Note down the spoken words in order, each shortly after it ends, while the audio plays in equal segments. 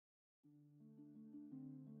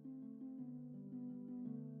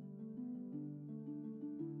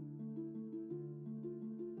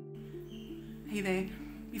Hey there.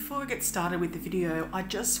 Before I get started with the video, I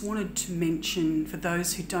just wanted to mention, for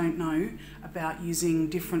those who don't know about using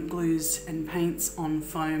different glues and paints on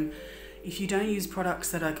foam, if you don't use products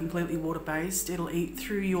that are completely water-based, it'll eat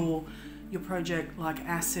through your project like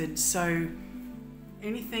acid. So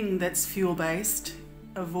anything that's fuel-based,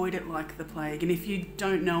 avoid it like the plague. And if you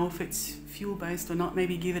don't know if it's fuel-based or not,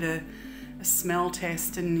 maybe give it a smell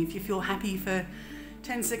test, and if you feel happy for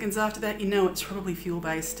 10 seconds after that, you know it's probably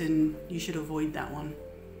fuel-based and you should avoid that one.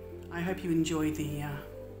 I hope you enjoy the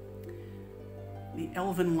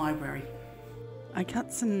Elven Library. I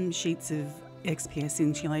cut some sheets of XPS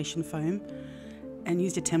insulation foam and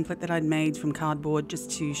used a template that I'd made from cardboard just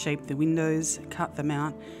to shape the windows, cut them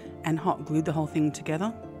out, and hot glued the whole thing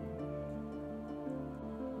together.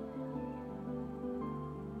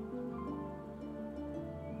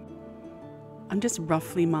 I'm just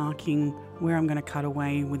roughly marking where I'm going to cut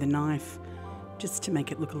away with a knife, just to make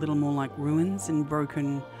it look a little more like ruins and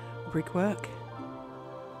broken brickwork.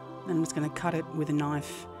 And I'm just going to cut it with a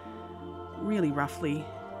knife really roughly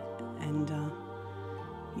and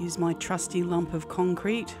use my trusty lump of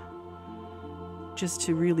concrete just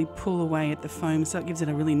to really pull away at the foam so it gives it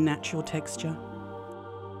a really natural texture.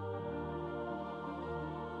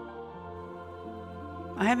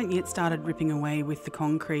 I haven't yet started ripping away with the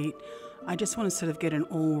concrete. I just want to sort of get an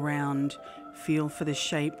all-round feel for the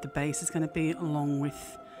shape the base is going to be along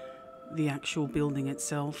with the actual building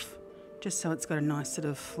itself, just so it's got a nice sort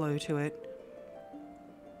of flow to it.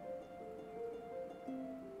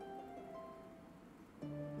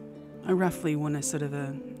 I roughly want a sort of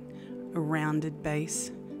a rounded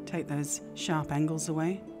base, take those sharp angles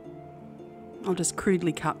away. I'll just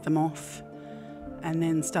crudely cut them off and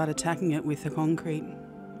then start attacking it with the concrete.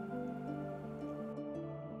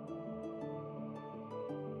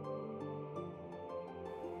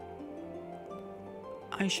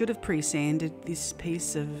 I should have pre-sanded this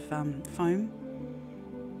piece of foam,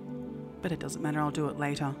 but it doesn't matter, I'll do it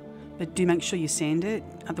later. But do make sure you sand it,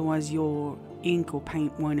 otherwise your ink or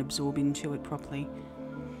paint won't absorb into it properly.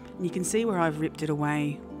 And you can see where I've ripped it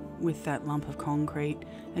away with that lump of concrete.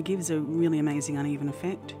 It gives a really amazing uneven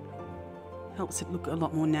effect. Helps it look a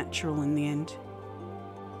lot more natural in the end.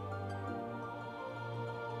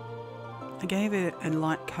 I gave it a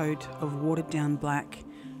light coat of watered down black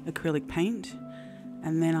acrylic paint,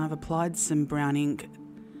 and then I've applied some brown ink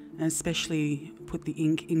and especially put the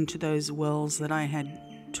ink into those wells that I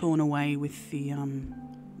had torn away with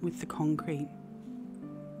the concrete.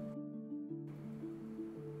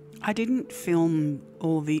 I didn't film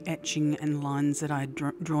all the etching and lines that I'd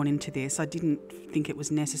drawn into this. I didn't think it was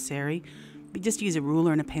necessary. But just use a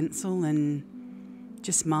ruler and a pencil and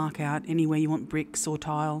just mark out anywhere you want bricks or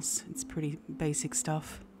tiles. It's pretty basic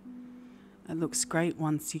stuff. It looks great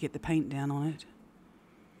once you get the paint down on it.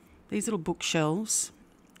 These little bookshelves,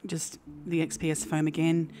 just the XPS foam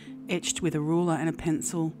again, etched with a ruler and a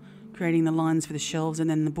pencil, creating the lines for the shelves and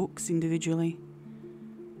then the books individually.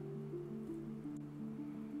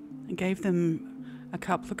 I gave them a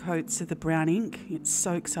couple of coats of the brown ink. It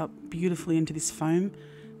soaks up beautifully into this foam,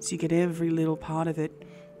 so you get every little part of it,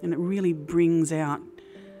 and it really brings out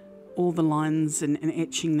all the lines and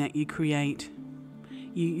etching that you create.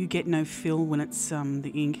 You get no fill when it's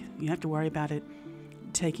the ink. You have to worry about it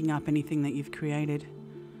taking up anything that you've created,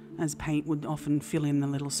 as paint would often fill in the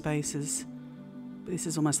little spaces. But this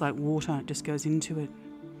is almost like water, it just goes into it.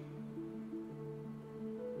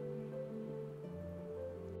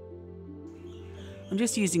 I'm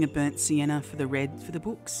just using a burnt sienna for the red for the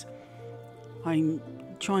books. I'm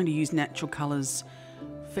trying to use natural colours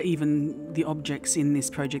for even the objects in this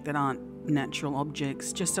project that aren't natural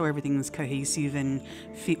objects, just so everything's cohesive and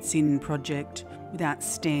fits in project without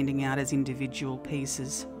standing out as individual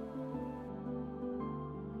pieces.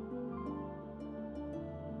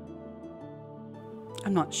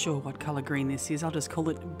 I'm not sure what colour green this is. I'll just call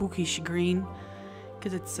it bookish green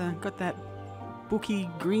because it's got that booky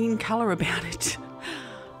green colour about it.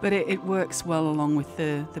 But it works well along with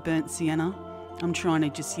the burnt sienna. I'm trying to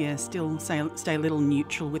just, still stay a little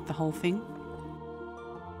neutral with the whole thing.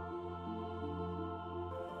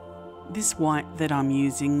 This white that I'm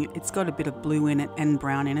using, it's got a bit of blue in it and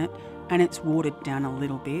brown in it, and it's watered down a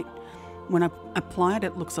little bit. When I apply it,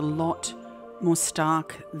 it looks a lot more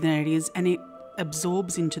stark than it is, and it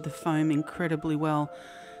absorbs into the foam incredibly well.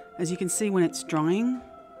 As you can see, when it's drying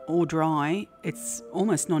or dry, it's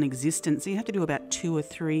almost non-existent, so you have to do about 2 or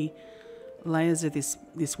 3 layers of this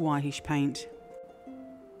whitish paint.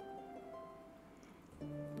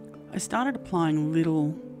 I started applying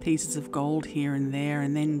little pieces of gold here and there,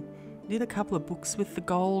 and then did a couple of books with the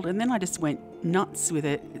gold, and then I just went nuts with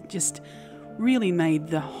it. It just really made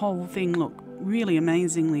the whole thing look really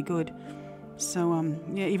amazingly good. So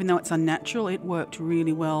yeah, even though it's unnatural, it worked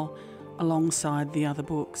really well alongside the other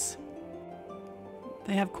books.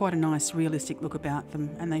 They have quite a nice realistic look about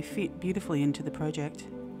them, and they fit beautifully into the project.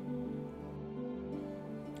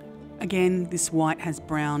 Again, this white has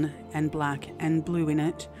brown and black and blue in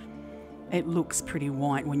it. It looks pretty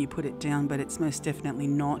white when you put it down, but it's most definitely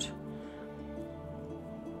not.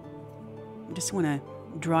 Just want to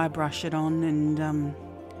dry brush it on and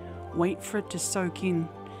wait for it to soak in.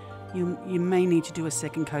 You may need to do a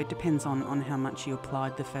second coat, depends on how much you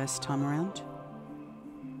applied the first time around.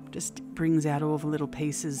 Just brings out all the little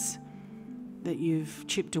pieces that you've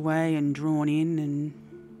chipped away and drawn in, and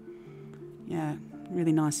yeah,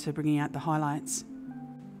 really nice for bringing out the highlights.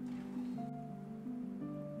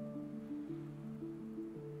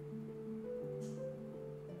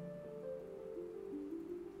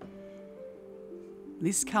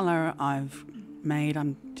 This colour I've made,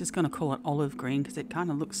 I'm just going to call it olive green because it kind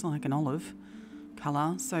of looks like an olive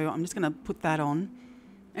colour. So I'm just going to put that on,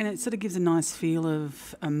 and it sort of gives a nice feel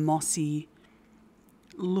of a mossy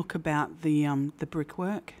look about the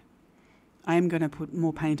brickwork. I am going to put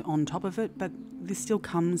more paint on top of it, but this still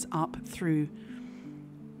comes up through.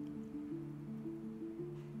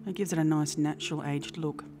 It gives it a nice natural aged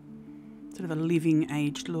look, sort of a living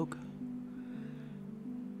aged look.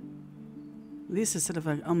 This is sort of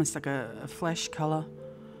almost like a flesh colour.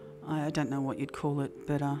 I don't know what you'd call it,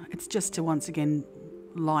 but it's just to once again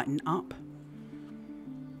lighten up.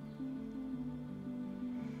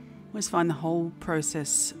 I always find the whole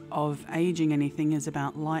process of aging anything is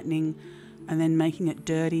about lightening and then making it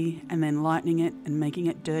dirty and then lightening it and making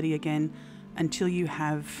it dirty again until you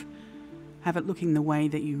have it looking the way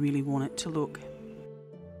that you really want it to look.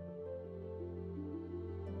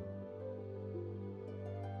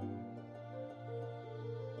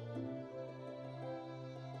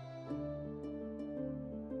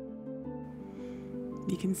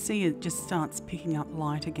 You can see it just starts picking up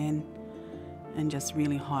light again and just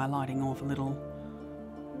really highlighting all the little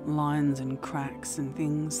lines and cracks and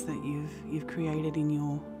things that you've created in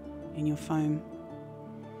your foam.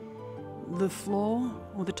 The floor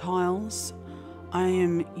or the tiles, I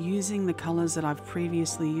am using the colours that I've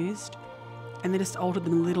previously used, and then just altered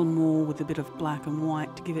them a little more with a bit of black and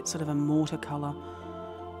white to give it sort of a mortar colour.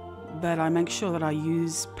 But I make sure that I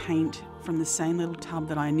use paint from the same little tub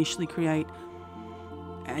that I initially create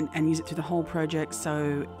and use it through the whole project,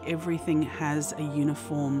 so everything has a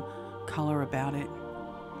uniform colour about it.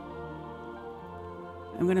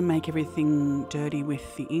 I'm going to make everything dirty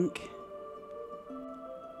with the ink.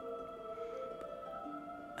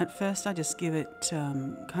 At first I just give it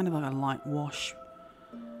kind of like a light wash,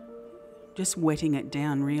 just wetting it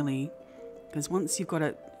down really, because once you've got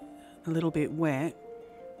it a little bit wet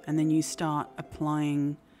and then you start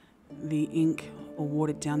applying the ink or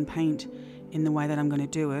watered down paint in the way that I'm going to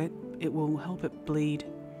do it, it will help it bleed.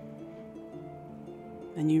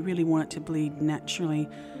 And you really want it to bleed naturally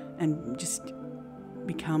and just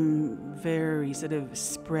become very sort of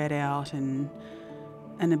spread out and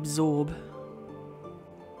absorb.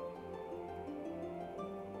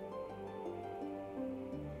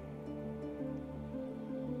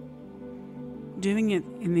 Doing it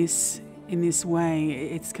in this way,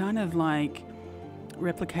 it's kind of like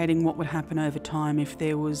replicating what would happen over time if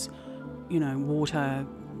there was, water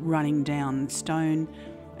running down stone,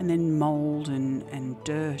 and then mould and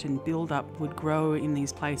dirt and build-up would grow in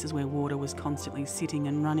these places where water was constantly sitting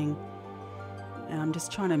and running. And I'm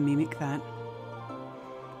just trying to mimic that.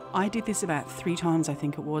 I did this about 3 times, I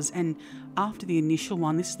think it was, and after the initial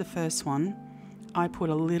one, this is the first one, I put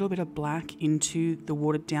a little bit of black into the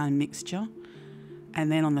watered down mixture, and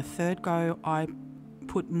then on the third go I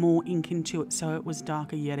put more ink into it so it was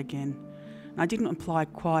darker yet again. I didn't apply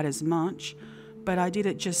quite as much, but I did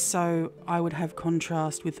it just so I would have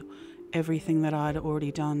contrast with everything that I'd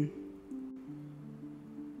already done.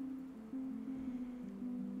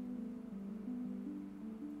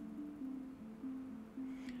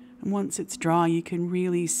 And once it's dry, you can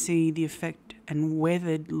really see the effect and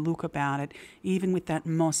weathered look about it, even with that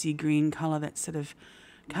mossy green colour that's sort of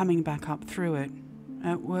coming back up through it.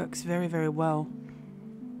 It works very, very well.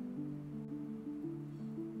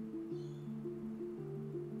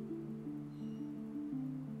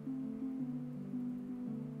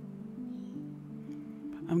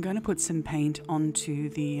 I'm going to put some paint onto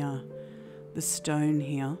the stone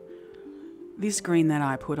here. This green that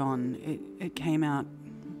I put on, it came out,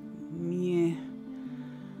 yeah,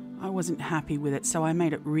 I wasn't happy with it, so I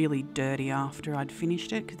made it really dirty after I'd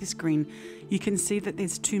finished it, because this green, you can see that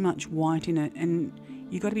there's too much white in it, and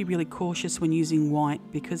you've got to be really cautious when using white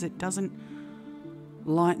because it doesn't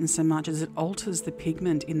lighten so much as it alters the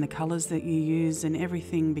pigment in the colours that you use, and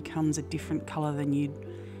everything becomes a different colour than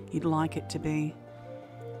you'd like it to be.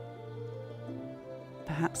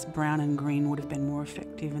 Perhaps brown and green would have been more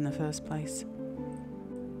effective in the first place.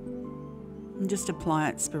 And just apply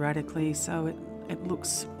it sporadically so it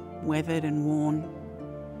looks weathered and worn.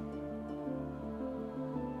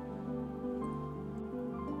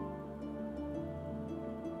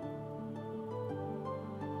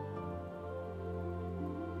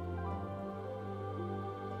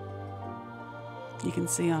 You can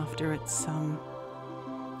see after it's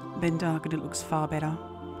been darkened, it looks far better.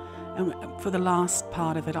 And for the last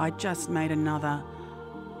part of it, I just made another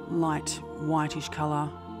light whitish colour,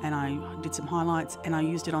 and I did some highlights, and I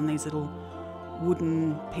used it on these little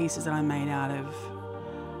wooden pieces that I made out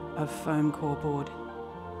of foam core board.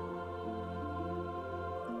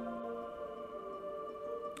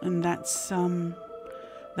 And that's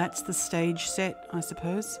the stage set, I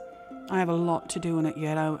suppose. I have a lot to do in it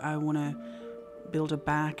yet. I want to build a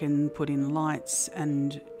back and put in lights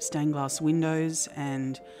and stained glass windows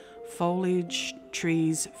and foliage,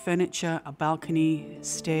 trees, furniture, a balcony,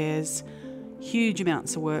 stairs, huge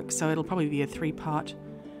amounts of work. So it'll probably be a 3-part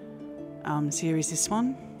series, this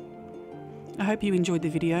one. I hope you enjoyed the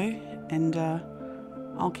video, and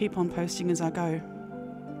I'll keep on posting as I go.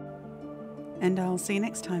 And I'll see you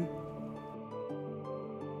next time.